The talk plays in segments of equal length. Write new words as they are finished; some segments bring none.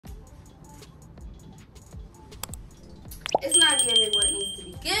giving what needs to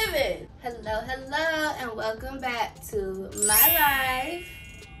be given. Hello, hello, and welcome back to my live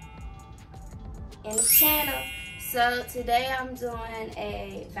in the channel. So today I'm doing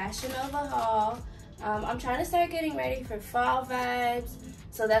a Fashionnova haul. I'm trying to start getting ready for fall vibes.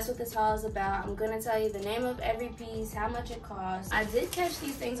 So that's what this haul is about. I'm gonna tell you the name of every piece, how much it costs. I did catch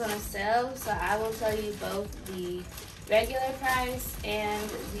these things on a sale, so I will tell you both the regular price and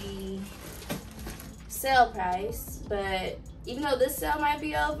the sale price. But even though this sale might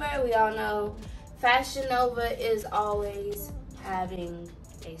be over, we all know Fashionnova is always having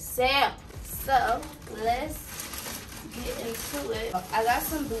a sale. So let's get into it. I got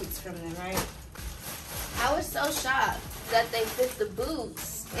some boots from them, right? I was so shocked that they fit the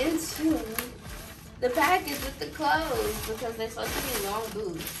boots into the package with the clothes because they're supposed to be long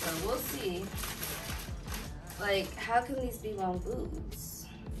boots. So we'll see. Like, how can these be long boots?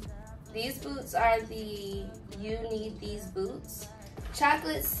 These boots are the You Need These Boots.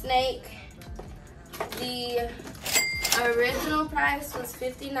 Chocolate Snake. The original price was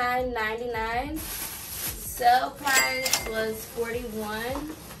 $59.99. Sale price was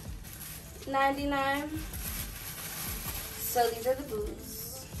 $41.99. So these are the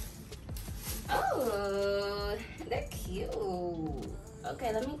boots. Oh, they're cute.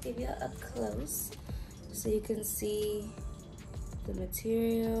 Okay, let me give you up close so you can see the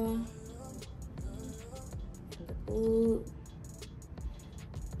material and the boot.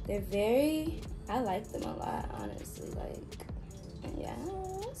 They're I like them a lot, honestly. Like,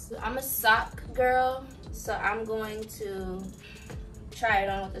 yes. I'm a sock girl, so I'm going to try it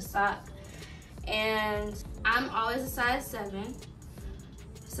on with a sock. And I'm always a size 7.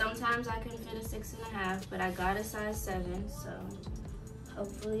 Sometimes I can fit a 6.5, but I got a size 7, so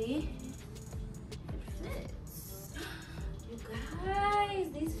hopefully it fits. You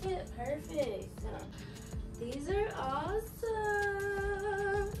guys, these fit perfect. These are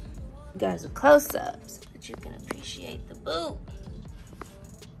awesome. You guys are close-ups, but you can appreciate the boot.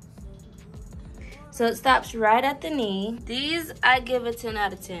 So it stops right at the knee. These, I give a 10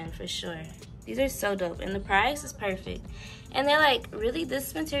 out of 10 for sure. These are so dope, and the price is perfect. And they're like, really,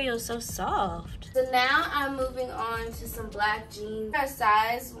 this material is so soft. So now I'm moving on to some black jeans. They're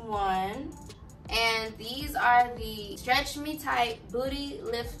size 1, and these are the Stretch Me Tight Booty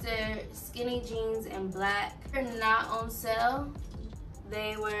Lifter Skinny Jeans in black. They're not on sale.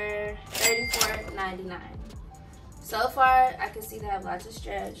 They were $34.99. So far, I can see they have lots of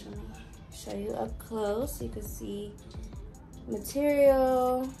stretch. Let me show you up close so you can see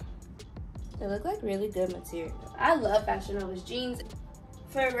material. They look like really good material. I love Fashionnova's jeans.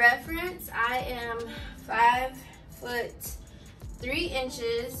 For reference, I am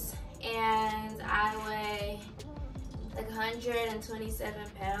 5'3" and I weigh like 127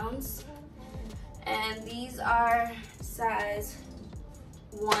 pounds. And these are size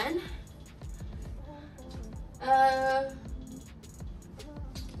 1.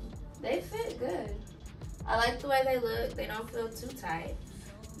 They fit good. I like the way they look. They don't feel too tight.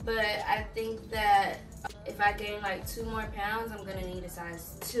 But I think that if I gain like 2 more pounds, I'm gonna need a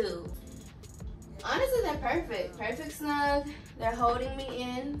size 2. Honestly, they're perfect. Perfect snug. They're holding me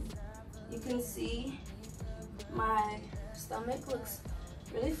in. You can see my stomach looks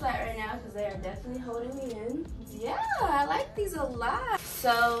really flat right now because they are definitely holding me in. Yeah, I like these a lot.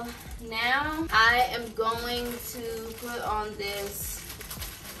 So now I am going to put on this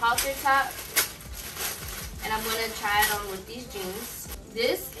halter top, and I'm gonna try it on with these jeans.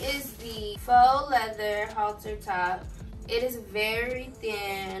 This is the faux leather halter top. It is very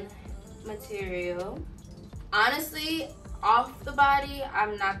thin material. Honestly, off the body,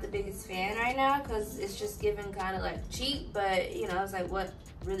 I'm not the biggest fan right now because it's just giving kind of like cheap, but you know, it's like, what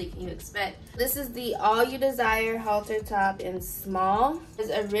really can you expect? This is the All You Desire halter top in small. It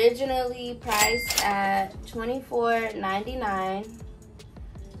was originally priced at $24.99.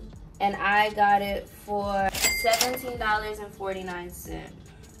 and I got it for $17.49.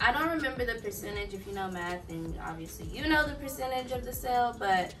 I don't remember the percentage. If you know math, and obviously you know the percentage of the sale,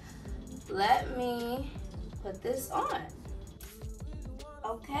 but let me put this on.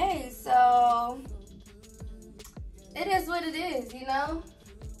 Okay, so it is what it is, you know?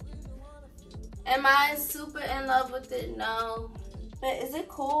 Am I super in love with it? No. But is it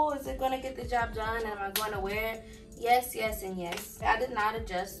cool? Is it gonna get the job done? Am I gonna wear it? Yes, yes, and yes. I did not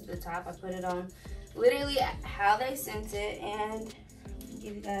adjust the top. I put it on literally how they sent it, and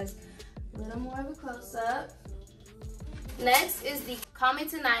give you guys a little more of a close-up. Next is the Call Me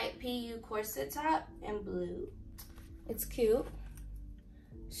Tonight PU corset top in blue. It's cute.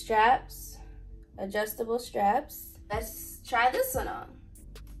 Straps, adjustable straps. Let's try this one on.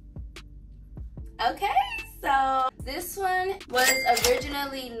 Okay, so This one was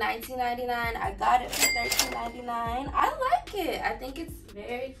originally $19.99. I got it for $13.99. I like it. I think it's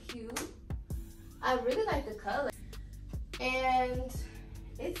very cute. I really like the color. And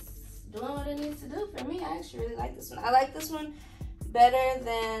it's doing what it needs to do for me. I actually really like this one. I like this one better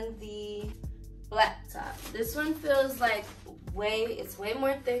than the black top. This one feels like it's way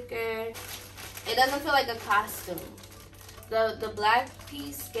more thicker. It doesn't feel like a costume. The black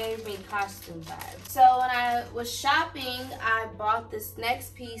piece gave me costume vibes. So when I was shopping, I bought this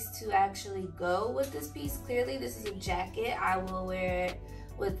next piece to actually go with this piece. Clearly, this is a jacket. I will wear it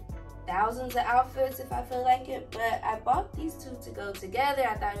with thousands of outfits if I feel like it, but I bought these two to go together.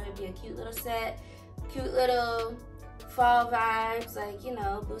 I thought it would be a cute little set, cute little fall vibes, like, you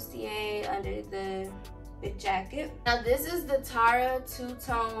know, bustier under the big jacket. Now this is the Tara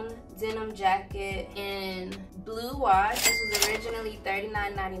two-tone denim jacket in blue wash. This was originally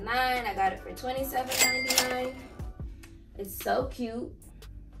 $39.99. I got it for $27.99. It's so cute.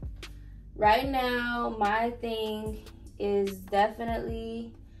 Right now, my thing is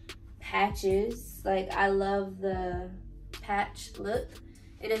definitely patches. Like, I love the patch look.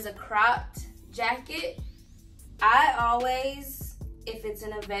 It is a cropped jacket. I always, if it's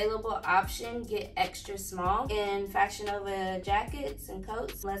an available option, get extra small in Fashionnova jackets and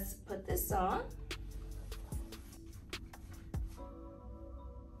coats. Let's put this on.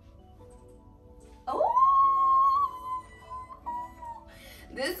 Oh,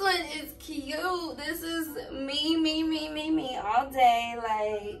 this one is cute. This is me all day.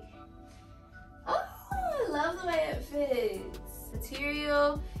 Like, oh, I love the way it fits.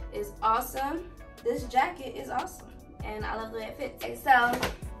 Material is awesome. This jacket is awesome, and I love the way it fits. Okay, so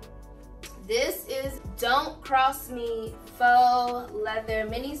this is Don't Cross Me faux leather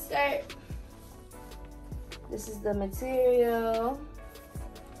mini skirt. This is the material.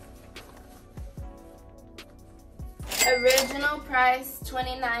 Original price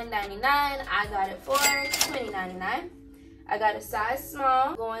 $29.99. I got it for $20.99. I got a size small.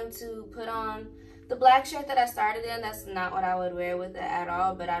 I'm going to put on the black shirt that I started in. That's not what I would wear with it at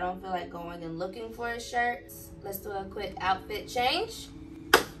all, but I don't feel like going and looking for a shirt. Let's do a quick outfit change.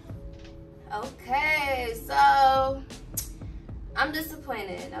 Okay, so I'm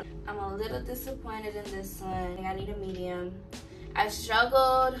disappointed. I'm a little disappointed in this one. I need a medium. I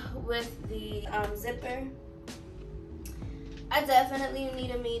struggled with the zipper. I definitely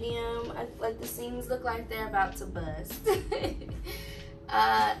need a medium. Like the seams look like they're about to bust.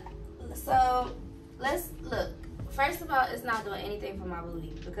 So let's look. First of all, it's not doing anything for my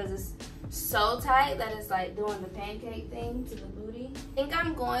booty because it's so tight that it's like doing the pancake thing to the booty. I think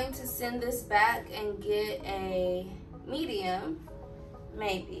I'm going to send this back and get a medium,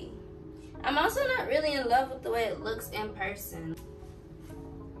 maybe. I'm also not really in love with the way it looks in person.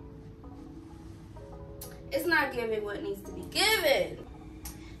 It's not giving what needs to be given.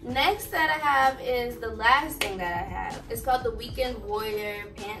 Next that I have is the last thing that I have. It's called the Weekend Warrior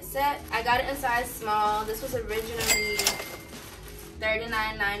pant set. I got it in size small. This was originally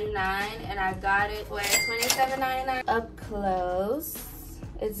 $39.99 and I got it for $27.99. Up close,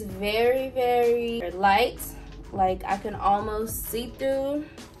 it's very, very light. Like I can almost see through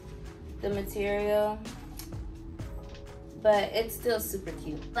the material, but it's still super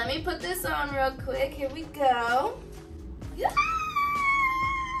cute. Let me put this on real quick. Here we go. Yeah.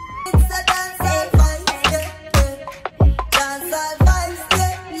 It's a dancehall vibes, yeah. Dancehall vibes,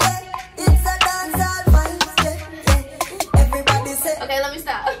 yeah. It's a dancehall vibes, yeah. Everybody say. Okay, let me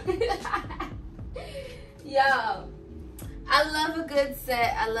stop. Yo, I love a good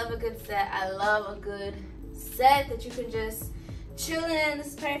set. I love a good set. I love a good set that you can just chill in. This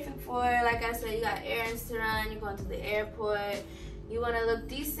is perfect for, like I said, you got errands to run, you're going to the airport, you want to look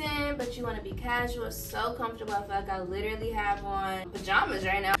decent, but you want to be casual. It's so comfortable. I feel like I literally have on pajamas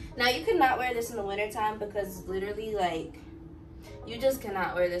right now. Now, you cannot wear this in the wintertime because literally, like, you just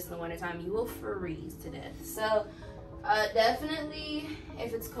cannot wear this in the wintertime. You will freeze to death. So, definitely,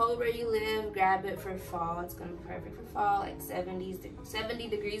 if it's cold where you live, grab it for fall. It's going to be perfect for fall, like 70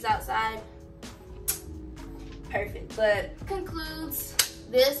 degrees outside. Perfect. But concludes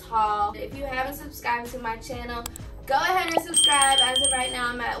this haul. If you haven't subscribed to my channel, go ahead and subscribe. As of right now,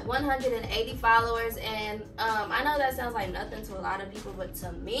 I'm at 180 followers, and I know that sounds like nothing to a lot of people, but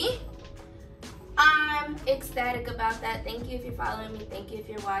to me, I'm ecstatic about that. Thank you if you're following me. Thank you if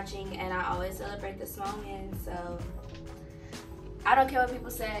you're watching, and I always celebrate the small wins, so I don't care what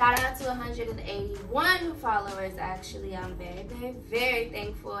people say. Shout out to 181 followers, actually. I'm very, very, very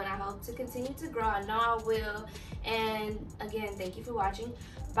thankful, and I hope to continue to grow. I know I will. And again, thank you for watching.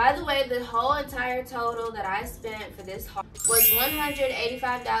 By the way, the whole entire total that I spent for this haul was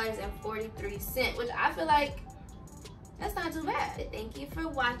 $185.43, which I feel like That's not too bad. Thank you for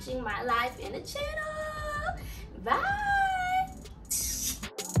watching my life in the channel. Bye.